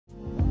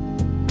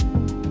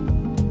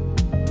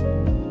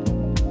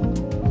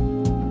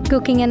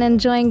Cooking and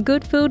enjoying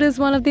good food is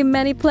one of the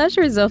many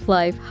pleasures of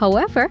life.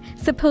 However,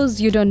 suppose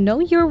you don't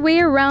know your way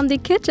around the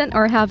kitchen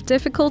or have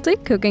difficulty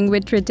cooking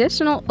with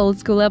traditional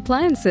old-school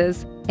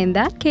appliances. In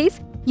that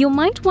case, you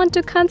might want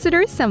to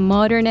consider some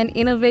modern and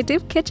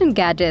innovative kitchen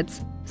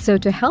gadgets. So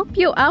to help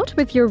you out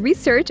with your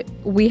research,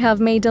 we have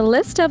made a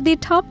list of the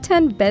top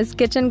 10 best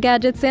kitchen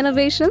gadgets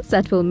innovations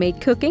that will make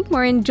cooking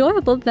more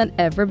enjoyable than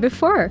ever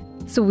before.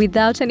 So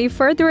without any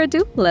further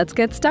ado, let's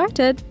get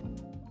started.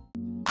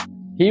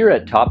 Here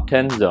at Top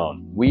 10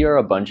 Zone, we are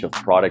a bunch of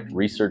product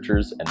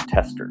researchers and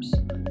testers.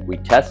 We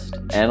test,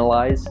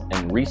 analyze,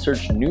 and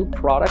research new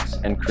products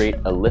and create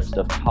a list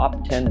of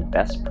top 10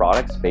 best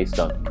products based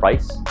on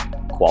price,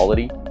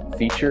 quality,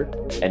 feature,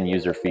 and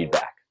user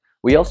feedback.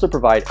 We also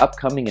provide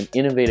upcoming and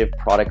innovative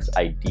products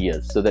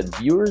ideas so that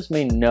viewers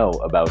may know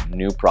about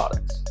new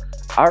products.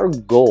 Our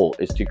goal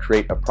is to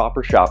create a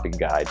proper shopping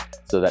guide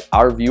so that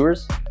our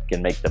viewers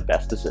can make the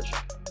best decision.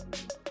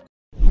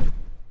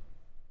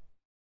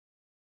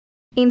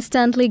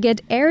 Instantly get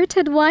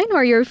aerated wine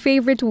or your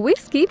favorite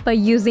whiskey by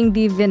using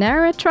the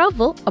Venera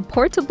Travel, a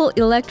portable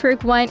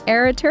electric wine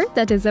aerator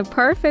that is a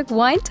perfect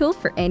wine tool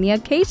for any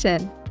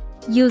occasion.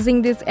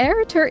 Using this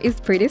aerator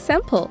is pretty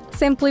simple.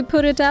 Simply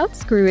put it out,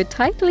 screw it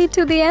tightly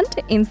to the end,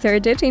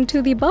 insert it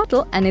into the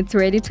bottle, and it's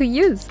ready to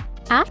use.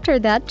 After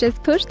that,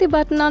 just push the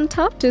button on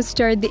top to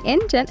start the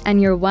engine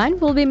and your wine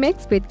will be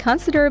mixed with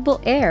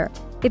considerable air.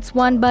 Its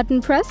one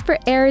button press for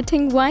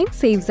aerating wine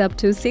saves up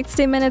to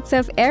 60 minutes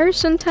of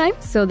aeration time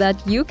so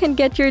that you can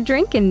get your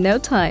drink in no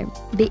time.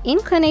 The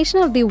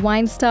inclination of the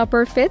wine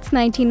stopper fits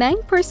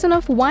 99%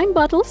 of wine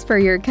bottles for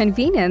your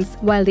convenience,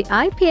 while the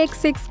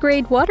IPX6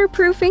 grade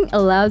waterproofing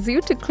allows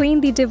you to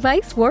clean the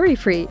device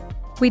worry-free.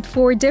 With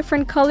 4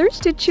 different colors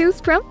to choose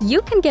from,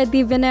 you can get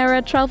the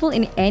Venera Travel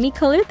in any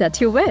color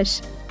that you wish.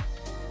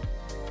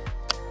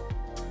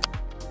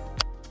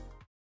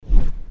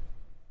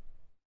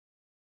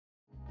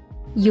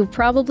 You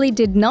probably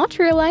did not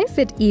realize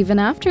that even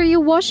after you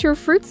wash your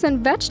fruits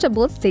and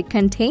vegetables, they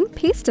contain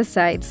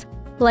pesticides.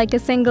 Like a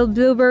single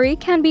blueberry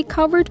can be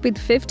covered with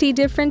 50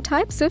 different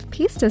types of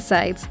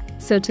pesticides.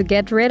 So to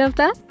get rid of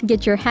that,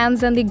 get your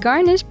hands on the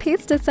Garnish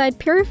Pesticide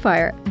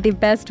Purifier, the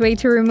best way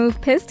to remove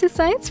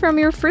pesticides from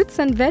your fruits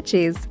and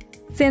veggies.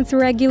 Since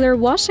regular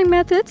washing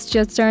methods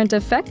just aren't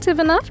effective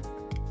enough,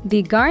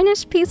 the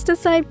Garnish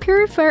Pesticide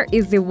Purifier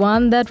is the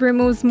one that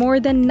removes more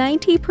than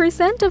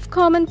 90% of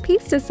common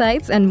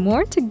pesticides and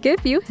more to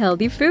give you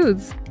healthy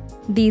foods.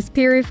 These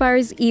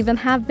purifiers even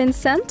have been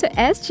sent to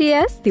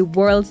SGS, the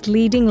world's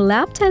leading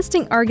lab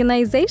testing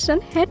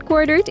organization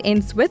headquartered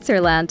in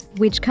Switzerland,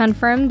 which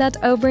confirmed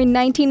that over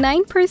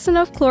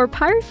 99% of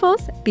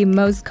chlorpyrifos, the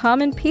most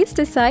common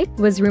pesticide,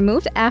 was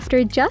removed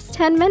after just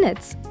 10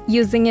 minutes.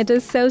 Using it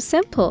is so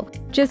simple.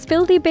 Just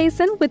fill the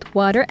basin with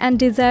water and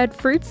desired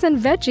fruits and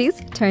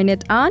veggies, turn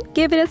it on,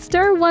 give it a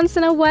stir once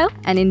in a while,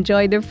 and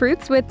enjoy the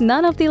fruits with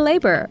none of the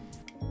labor.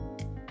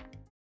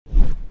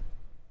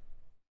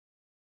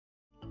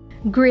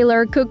 Grill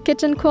or cook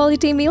kitchen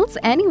quality meals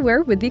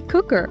anywhere with the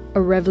cooker,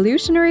 a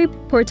revolutionary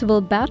portable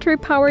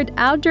battery-powered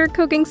outdoor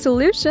cooking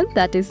solution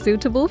that is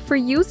suitable for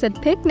use at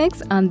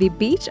picnics, on the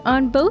beach,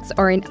 on boats,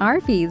 or in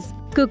RVs.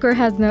 Cooker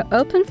has no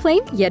open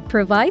flame yet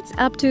provides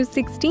up to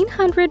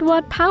 1600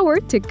 watt power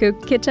to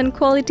cook kitchen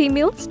quality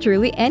meals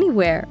truly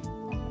anywhere.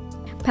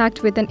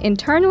 Packed with an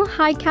internal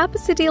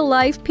high-capacity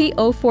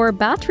LiFeP04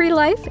 battery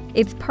life,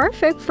 it's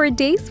perfect for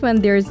days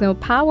when there's no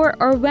power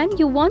or when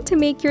you want to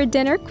make your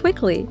dinner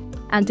quickly.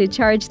 And to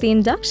charge the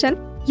induction,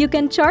 you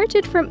can charge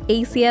it from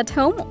AC at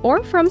home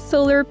or from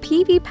solar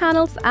PV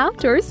panels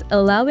outdoors,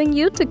 allowing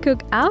you to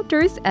cook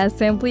outdoors as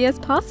simply as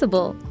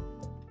possible.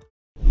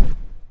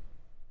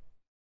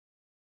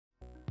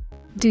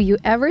 Do you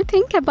ever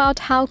think about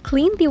how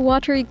clean the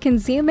water you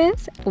consume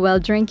is? Well,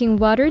 drinking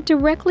water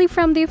directly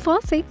from the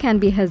faucet can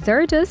be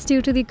hazardous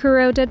due to the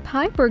corroded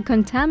pipe or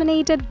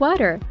contaminated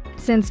water.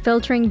 Since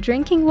filtering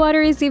drinking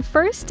water is the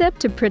first step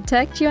to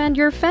protect you and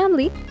your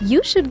family,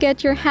 you should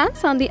get your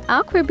hands on the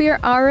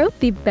AquaBeer RO,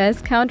 the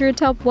best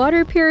countertop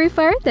water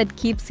purifier that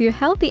keeps you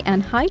healthy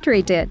and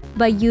hydrated.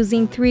 By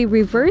using 3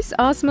 reverse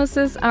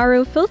osmosis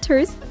RO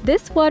filters,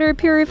 this water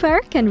purifier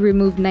can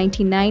remove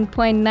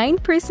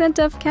 99.9%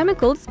 of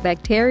chemicals,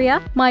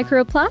 bacteria,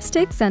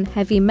 microplastics, and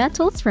heavy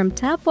metals from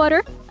tap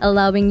water,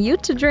 allowing you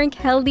to drink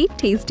healthy,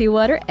 tasty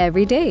water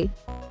every day.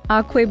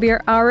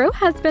 AquaBeer RO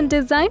has been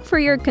designed for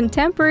your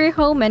contemporary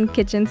home and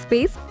kitchen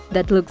space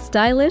that looks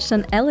stylish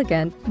and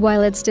elegant,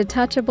 while its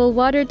detachable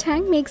water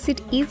tank makes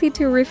it easy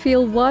to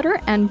refill water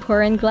and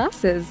pour in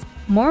glasses.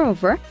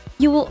 Moreover,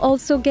 you will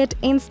also get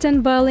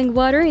instant boiling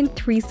water in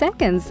 3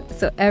 seconds,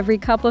 so every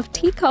cup of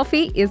tea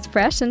coffee is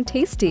fresh and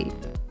tasty.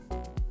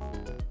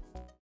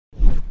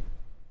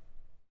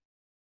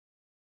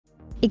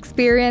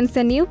 Experience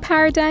a new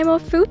paradigm of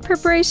food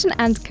preparation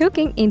and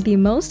cooking in the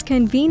most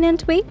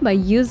convenient way by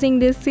using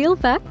the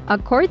SealVac, a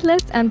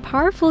cordless and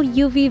powerful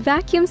UV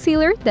vacuum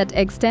sealer that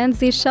extends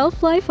the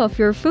shelf life of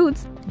your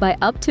foods by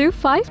up to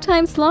 5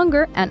 times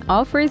longer and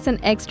offers an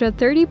extra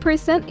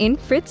 30% in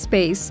fridge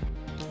space.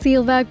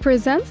 Sealvac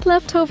presents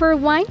leftover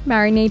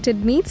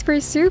wine-marinated meats for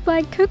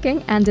sous-vide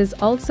cooking and is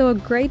also a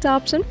great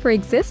option for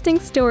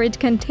existing storage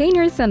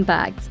containers and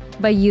bags.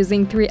 By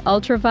using 3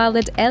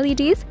 ultraviolet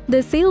LEDs, the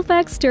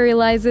Sealvac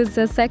sterilizes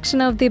a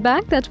section of the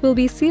bag that will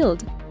be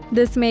sealed.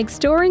 This makes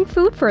storing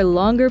food for a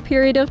longer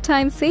period of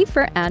time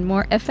safer and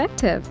more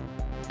effective.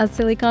 A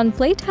silicone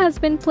plate has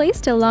been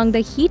placed along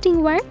the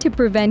heating wire to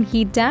prevent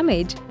heat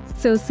damage,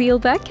 so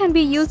Sealvac can be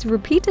used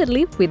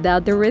repeatedly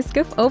without the risk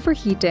of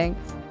overheating.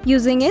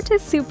 Using it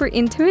is super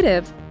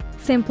intuitive.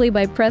 Simply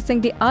by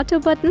pressing the auto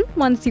button,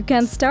 once you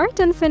can start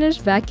and finish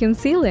vacuum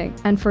sealing.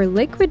 And for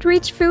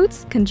liquid-rich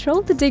foods,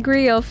 control the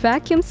degree of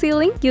vacuum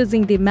sealing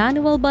using the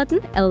manual button,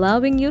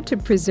 allowing you to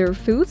preserve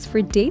foods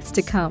for days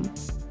to come.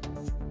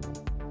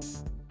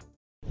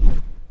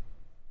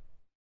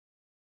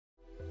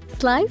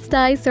 Slice,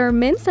 dice, or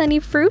mince any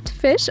fruit,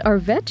 fish, or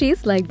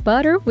veggies like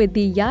butter with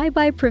the Yai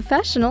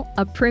Professional,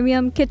 a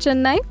premium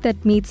kitchen knife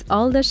that meets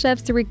all the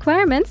chef's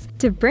requirements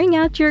to bring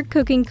out your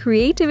cooking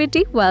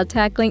creativity while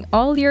tackling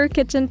all your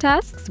kitchen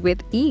tasks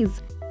with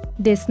ease.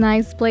 This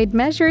knife's blade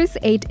measures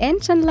 8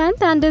 inches in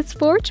length and is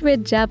forged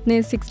with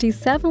Japanese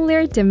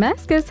 67-layer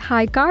Damascus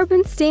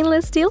high-carbon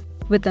stainless steel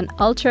with an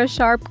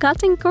ultra-sharp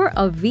cutting core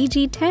of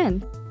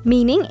VG10.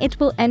 Meaning it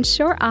will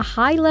ensure a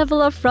high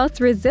level of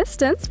rust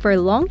resistance for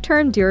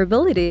long-term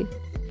durability.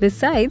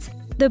 Besides,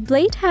 the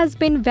blade has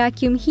been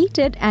vacuum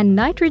heated and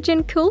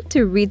nitrogen cooled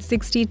to reach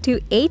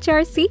 62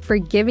 HRC for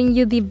giving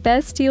you the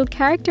best steel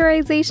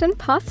characterization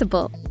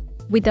possible.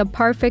 With a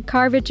perfect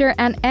curvature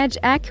and edge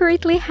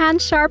accurately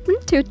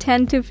hand-sharpened to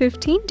 10 to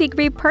 15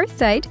 degrees per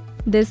side,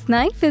 this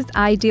knife is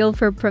ideal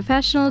for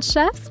professional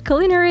chefs,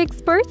 culinary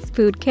experts,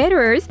 food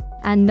caterers,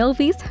 and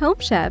novice home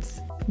chefs.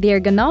 The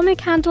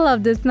ergonomic handle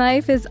of this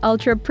knife is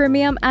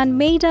ultra-premium and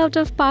made out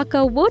of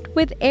Paca wood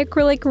with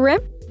acrylic rim,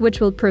 which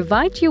will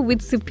provide you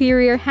with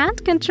superior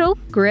hand control,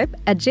 grip,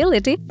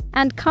 agility,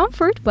 and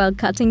comfort while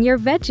cutting your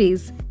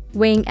veggies.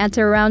 Weighing at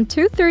around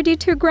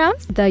 232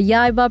 grams, the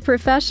Yai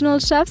Professional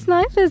Chef's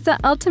Knife is the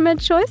ultimate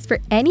choice for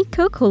any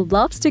cook who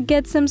loves to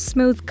get some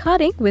smooth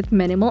cutting with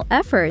minimal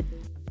effort.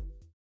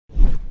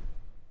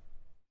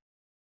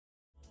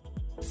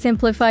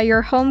 Simplify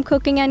your home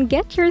cooking and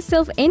get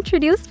yourself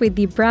introduced with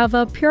the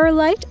Brava Pure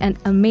Light, an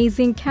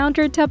amazing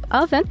countertop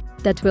oven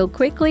that will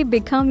quickly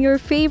become your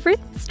favorite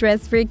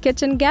stress-free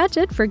kitchen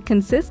gadget for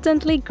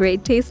consistently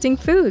great-tasting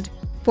food.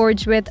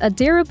 Forged with a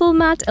durable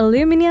matte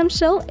aluminum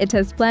shell, it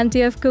has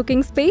plenty of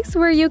cooking space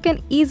where you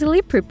can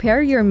easily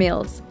prepare your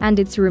meals, and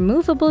its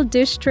removable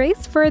dish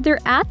trays further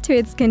add to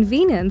its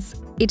convenience.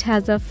 It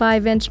has a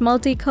 5-inch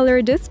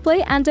multicolor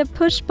display and a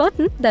push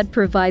button that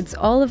provides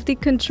all of the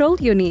control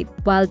you need,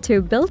 while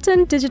 2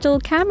 built-in digital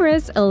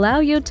cameras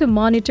allow you to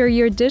monitor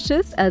your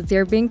dishes as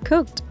they're being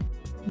cooked.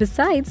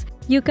 Besides,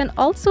 you can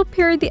also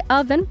pair the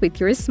oven with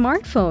your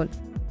smartphone,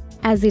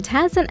 as it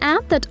has an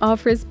app that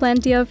offers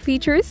plenty of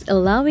features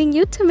allowing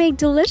you to make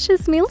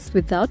delicious meals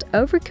without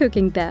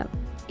overcooking them.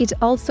 It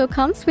also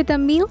comes with a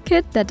meal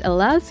kit that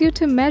allows you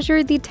to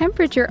measure the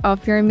temperature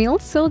of your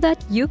meals so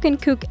that you can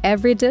cook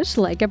every dish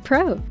like a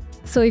pro.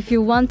 So if you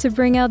want to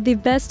bring out the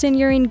best in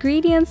your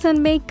ingredients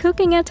and make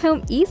cooking at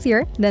home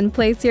easier, then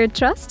place your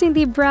trust in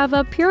the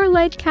Brava Pure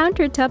Light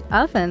countertop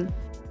oven.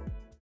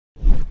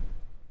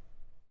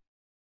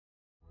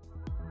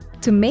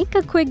 To make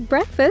a quick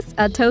breakfast,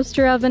 a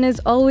toaster oven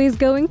is always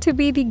going to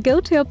be the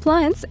go-to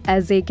appliance,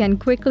 as they can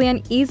quickly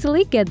and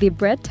easily get the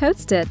bread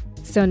toasted.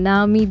 So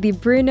now meet the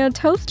Bruno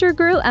Toaster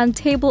Grill and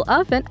Table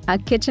Oven, a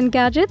kitchen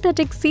gadget that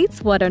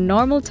exceeds what a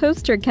normal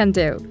toaster can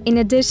do. In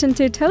addition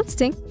to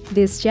toasting,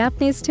 this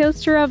Japanese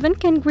toaster oven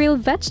can grill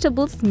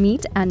vegetables,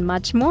 meat, and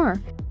much more.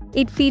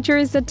 It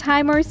features a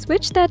timer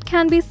switch that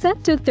can be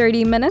set to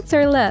 30 minutes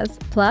or less.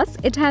 Plus,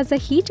 it has a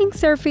heating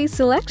surface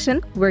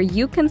selection where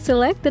you can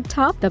select the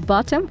top, the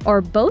bottom,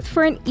 or both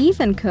for an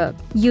even cook.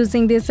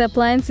 Using this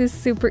appliance is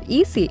super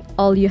easy.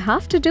 All you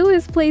have to do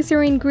is place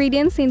your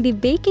ingredients in the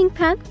baking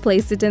pan,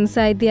 place it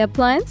inside the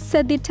appliance,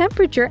 set the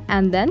temperature,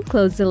 and then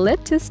close the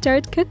lid to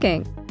start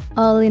cooking.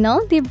 All in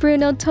all, the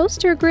Bruno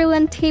Toaster Grill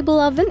and Table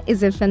Oven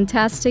is a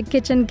fantastic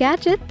kitchen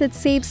gadget that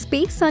saves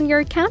space on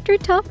your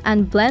countertop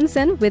and blends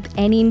in with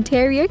any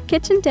interior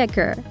kitchen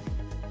decor.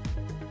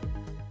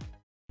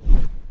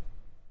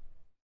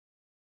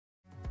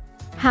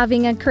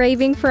 Having a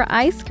craving for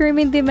ice cream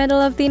in the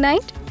middle of the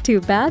night? Too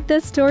bad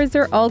the stores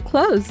are all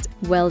closed.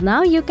 Well,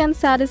 now you can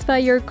satisfy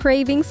your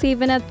cravings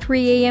even at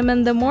 3 a.m.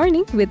 in the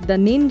morning with the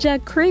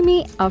Ninja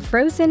Creamy, a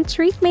frozen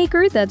treat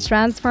maker that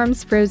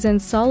transforms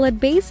frozen solid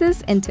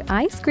bases into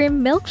ice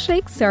cream,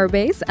 milkshakes,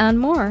 sorbets, and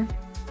more.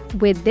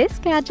 With this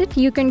gadget,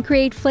 you can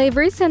create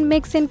flavors and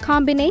mix in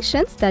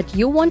combinations that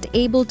you won't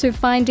able to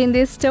find in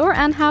this store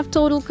and have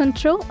total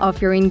control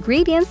of your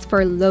ingredients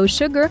for low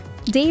sugar,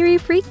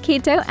 dairy-free,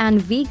 keto, and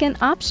vegan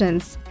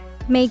options.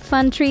 Make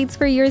fun treats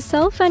for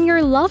yourself and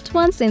your loved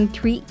ones in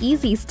 3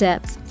 easy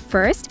steps.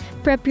 First,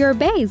 prep your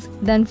base,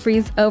 then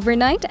freeze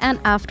overnight, and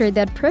after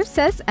that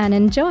process and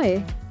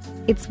enjoy.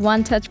 Its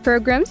one-touch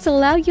programs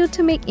allow you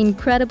to make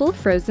incredible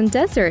frozen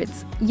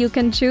desserts. You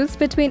can choose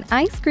between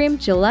ice cream,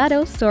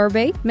 gelato,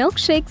 sorbet,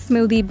 milkshake,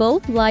 smoothie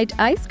bowl, light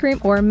ice cream,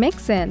 or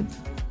mix-in.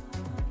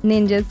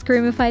 Ninja's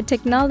creamified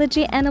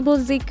technology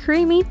enables the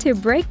Creamy to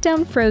break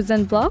down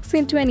frozen blocks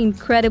into an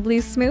incredibly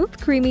smooth,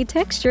 creamy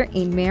texture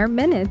in mere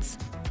minutes.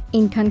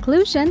 In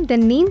conclusion, the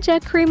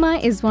Ninja Crema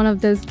is one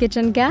of those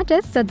kitchen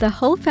gadgets that the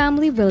whole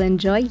family will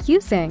enjoy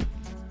using.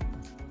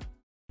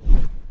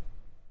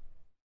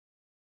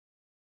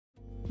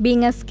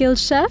 Being a skilled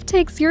chef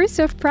takes years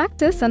of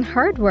practice and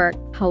hard work.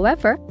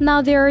 However, now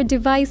there are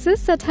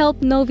devices that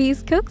help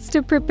novice cooks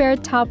to prepare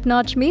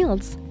top-notch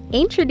meals.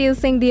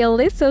 Introducing the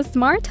Aliso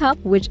Smart Hub,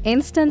 which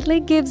instantly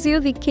gives you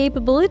the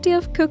capability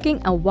of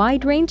cooking a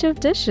wide range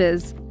of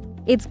dishes.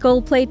 Its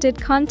gold-plated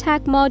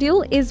contact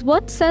module is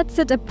what sets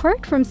it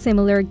apart from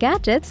similar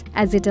gadgets,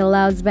 as it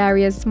allows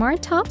various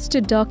smart hubs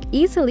to dock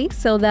easily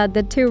so that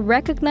the two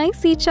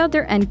recognize each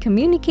other and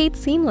communicate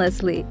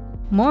seamlessly.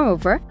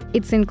 Moreover,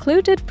 its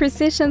included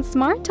Precision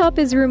Smart Top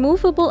is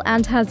removable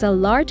and has a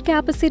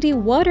large-capacity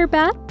water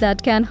bath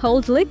that can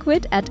hold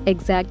liquid at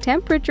exact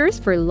temperatures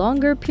for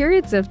longer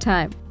periods of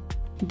time.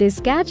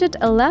 This gadget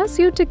allows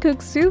you to cook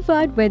sous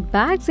vide with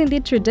bags in the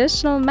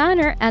traditional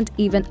manner and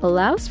even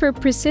allows for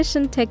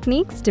precision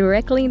techniques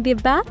directly in the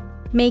bath,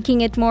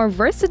 making it more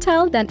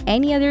versatile than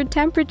any other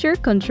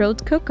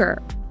temperature-controlled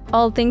cooker.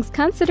 All things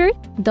considered,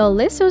 the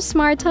Aliso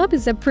Smart Hub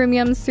is a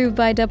premium sous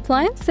vide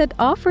appliance that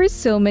offers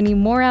so many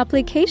more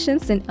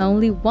applications in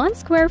only 1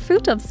 square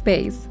foot of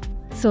space.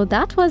 So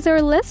that was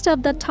our list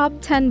of the top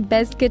 10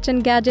 best kitchen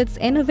gadgets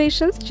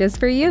innovations just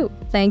for you.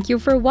 Thank you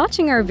for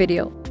watching our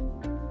video.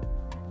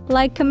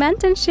 Like,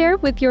 comment and share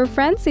with your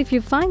friends if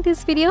you find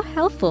this video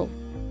helpful.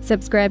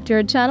 Subscribe to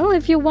our channel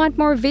if you want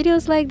more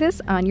videos like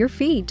this on your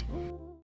feed.